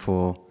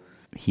beautiful,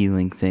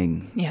 healing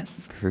thing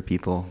for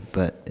people,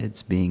 but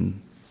it's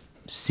being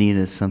seen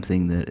as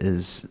something that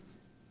is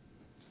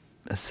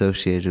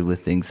associated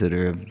with things that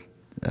are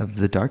of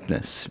the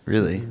darkness,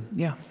 really.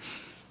 Yeah.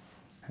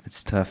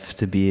 It's tough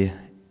to be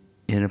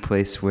in a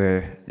place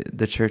where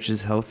the church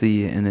is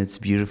healthy and it's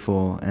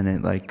beautiful and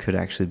it could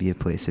actually be a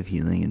place of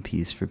healing and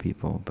peace for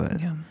people, but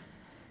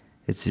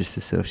it's just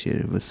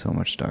associated with so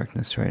much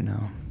darkness right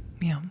now.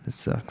 Yeah. It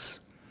sucks.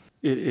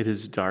 It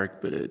is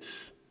dark, but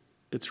it's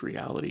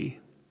reality.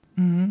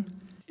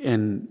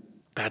 And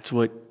that's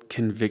what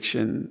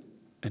conviction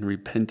and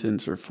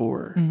repentance are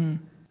for.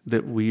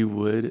 That we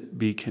would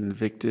be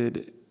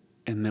convicted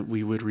and that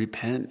we would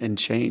repent and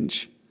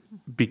change,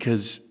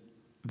 because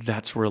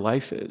that's where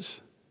life is.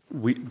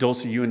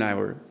 Dulcie, you and I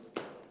were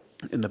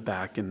in the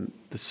back, and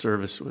the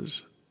service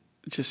was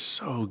just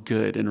so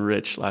good and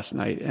rich last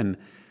night. And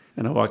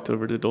I walked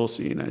over to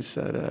Dulcie and I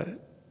said,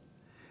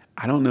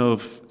 I don't know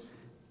if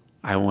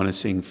I want to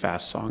sing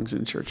fast songs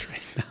in church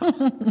right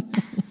now.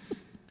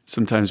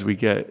 Sometimes we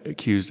get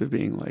accused of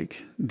being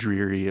like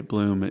dreary at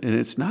Bloom, and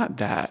it's not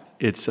that.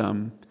 It's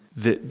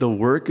the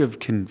work of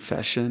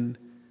confession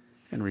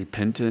and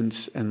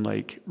repentance and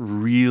like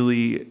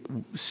really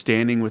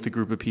standing with a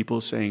group of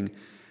people saying,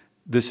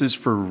 this is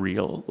for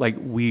real. Like,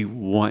 we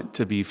want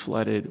to be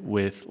flooded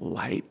with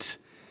light.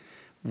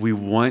 We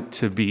want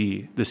to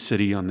be the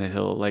city on the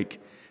hill. Like,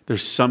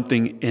 there's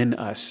something in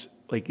us,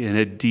 like in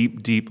a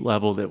deep, deep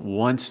level, that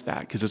wants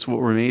that, because it's what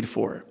we're made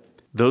for.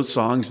 Those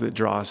songs that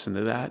draw us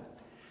into that,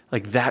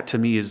 like that to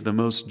me is the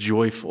most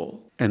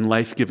joyful and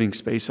life-giving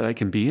space that I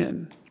can be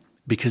in,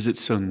 because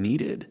it's so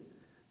needed.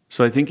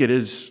 So I think it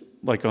is,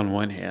 like, on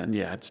one hand,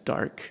 it's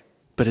dark,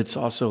 but it's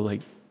also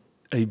like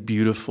a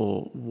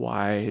beautiful,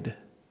 wide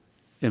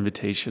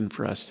invitation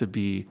for us to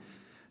be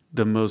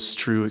the most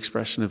true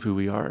expression of who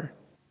we are,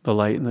 the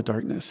light in the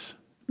darkness.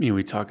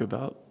 We talk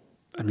about,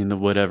 the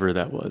whatever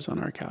that was on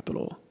our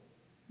Capitol,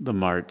 the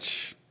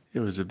march, it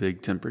was a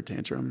big temper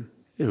tantrum.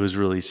 It was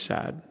really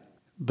sad.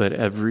 But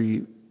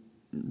every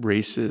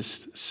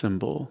racist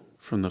symbol,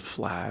 from the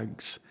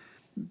flags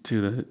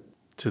to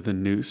the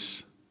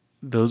noose,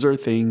 those are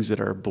things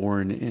that are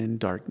born in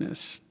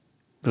darkness.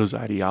 Those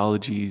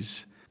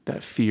ideologies,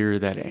 that fear,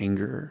 that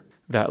anger,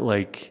 that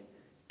like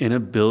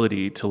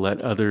inability to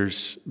let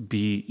others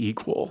be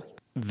equal.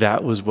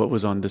 That was what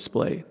was on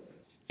display.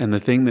 And the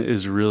thing that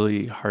is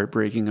really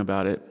heartbreaking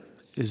about it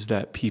is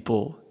that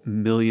people,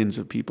 millions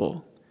of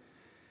people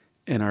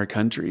in our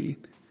country,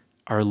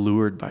 are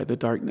lured by the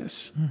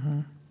darkness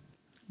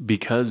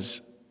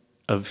because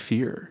of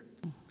fear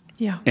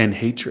and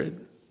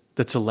hatred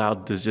that's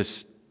allowed to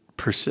just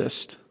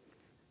persist.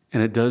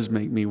 And it does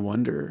make me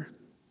wonder,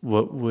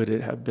 what would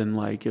it have been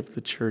like if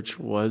the church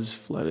was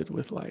flooded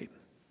with light?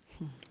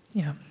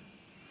 Yeah.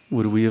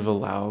 Would we have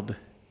allowed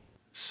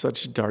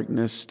such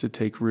darkness to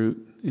take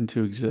root and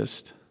to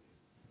exist?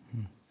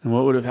 And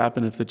what would have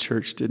happened if the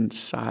church didn't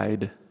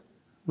side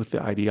with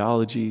the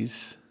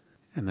ideologies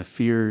and the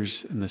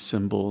fears and the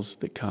symbols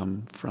that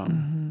come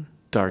from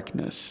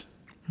darkness?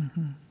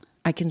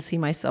 I can see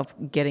myself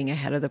getting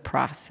ahead of the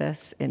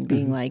process and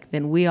being like,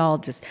 then we all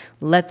just,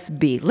 let's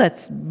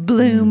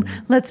bloom,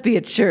 let's be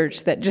a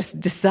church that just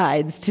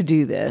decides to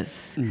do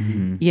this,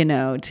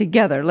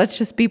 together. Let's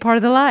just be part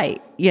of the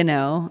light,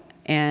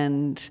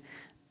 and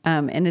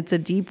it's a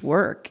deep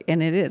work.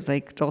 And it is,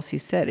 like Dulcie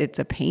said, it's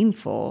a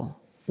painful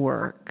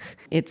work.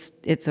 It's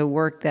a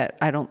work that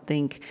I don't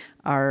think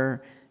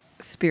our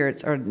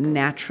spirits are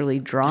naturally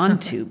drawn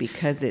to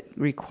because it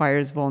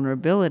requires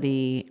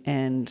vulnerability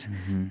and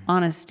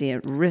honesty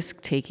and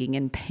risk-taking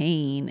and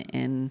pain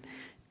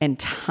and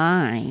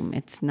time.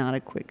 It's not a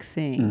quick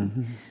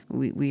thing.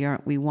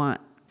 We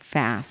want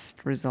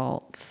fast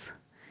results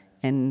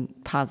and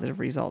positive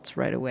results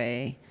right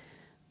away.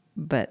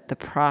 But the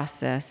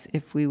process,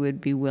 if we would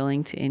be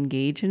willing to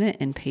engage in it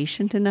and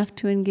patient enough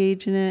to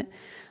engage in it,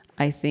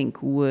 I think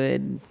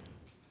would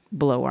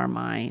blow our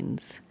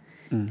minds.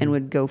 And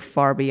would go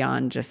far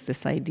beyond just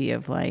this idea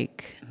of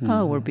like,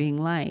 oh, we're being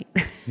light.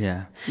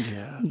 Yeah.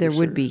 There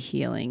would be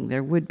healing.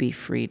 There would be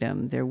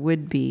freedom. There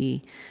would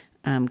be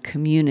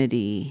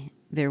community.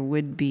 There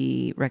would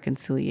be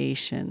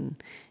reconciliation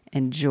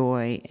and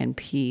joy and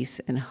peace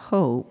and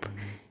hope.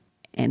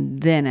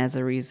 And then as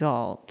a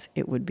result,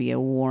 it would be a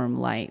warm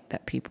light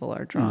that people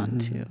are drawn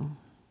to.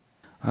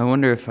 I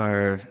wonder if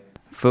our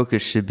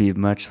focus should be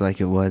much like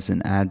it was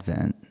in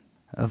Advent,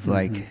 of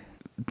like,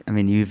 I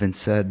mean, you even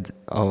said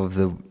all of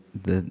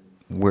the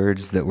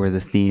words that were the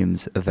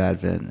themes of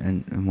Advent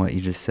and what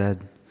you just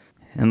said.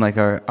 And like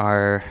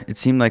it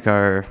seemed like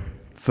our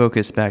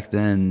focus back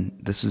then,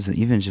 this was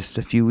even just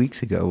a few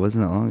weeks ago,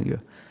 wasn't that long ago,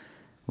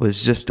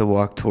 was just to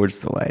walk towards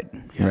the light,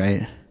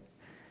 right?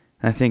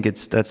 I think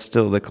that's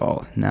still the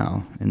call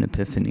now in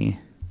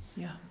Epiphany,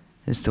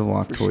 is to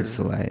walk towards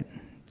the light.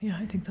 Yeah,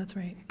 I think that's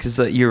right. Because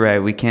you're right,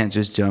 we can't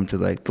just jump to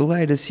like, the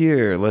light is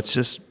here, let's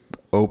just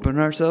open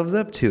ourselves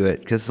up to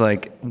it. Because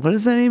like, what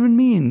does that even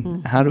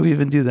mean? How do we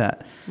even do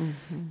that?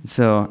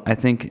 So I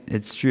think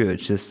it's true.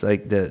 It's just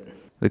like the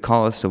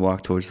call is to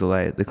walk towards the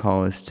light. The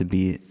call is to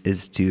be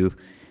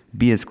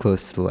as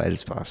close to the light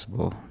as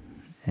possible.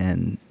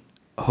 And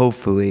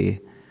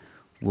hopefully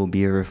we'll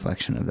be a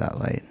reflection of that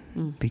light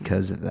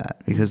because of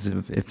that. Because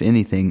if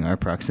anything, our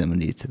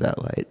proximity to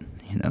that light,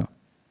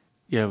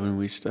 Yeah, when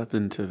we step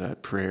into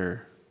that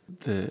prayer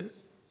that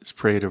is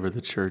prayed over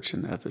the church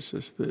in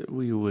Ephesus, that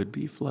we would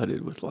be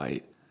flooded with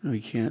light. We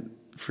can't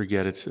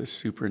forget it's a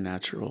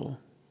supernatural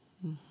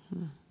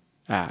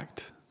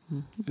act.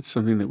 It's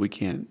something that we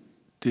can't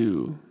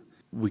do.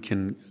 We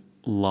can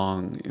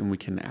long and we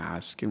can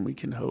ask and we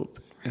can hope.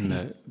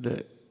 And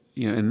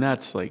and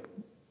that's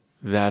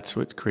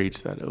what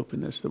creates that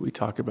openness that we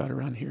talk about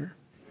around here.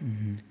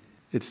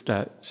 It's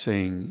that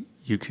saying,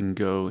 you can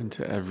go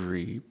into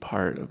every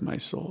part of my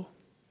soul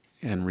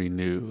and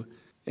renew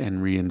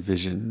and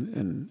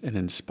re-envision and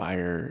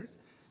inspire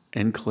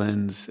and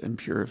cleanse and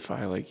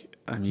purify, like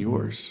I'm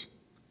yours.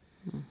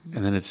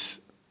 And then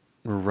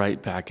we're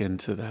right back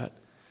into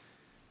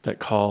that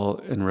call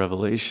and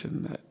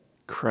revelation that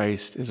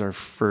Christ is our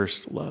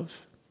first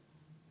love.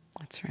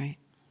 That's right.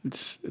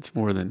 It's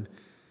more than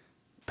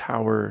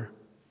power,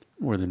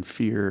 more than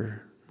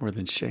fear, more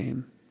than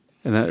shame.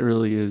 And that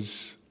really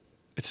is,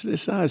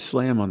 it's not a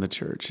slam on the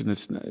church, and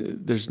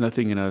there's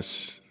nothing in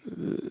us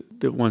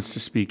that wants to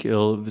speak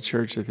ill of the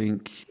church. I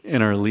think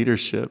in our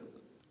leadership,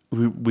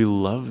 we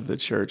love the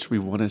church. We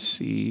want to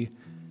see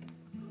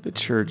the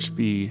church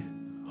be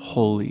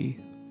holy,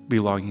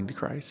 belonging to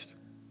Christ,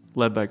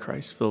 led by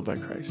Christ, filled by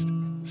Christ.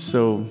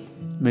 So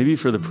maybe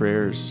for the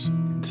prayers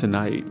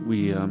tonight,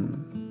 we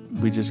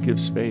just give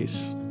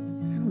space,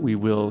 and we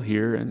will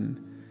hear, and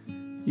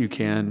you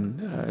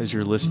can, as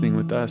you're listening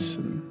with us,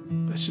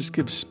 and let's just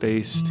give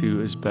space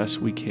to, as best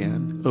we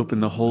can, open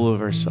the whole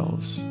of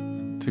ourselves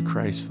to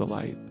Christ the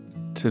light,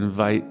 to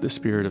invite the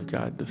Spirit of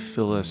God to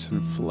fill us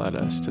and flood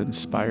us, to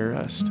inspire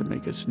us, to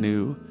make us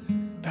new,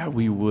 that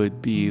we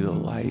would be the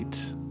light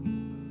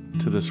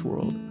to this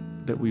world,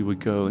 that we would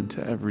go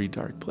into every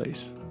dark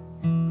place.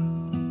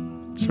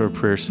 So our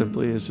prayer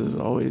simply is, as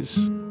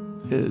always,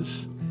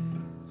 is,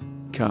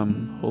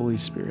 come, Holy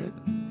Spirit,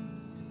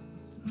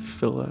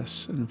 fill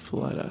us and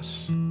flood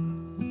us.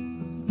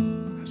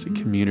 As a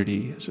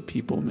community, as a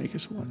people, make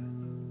us one.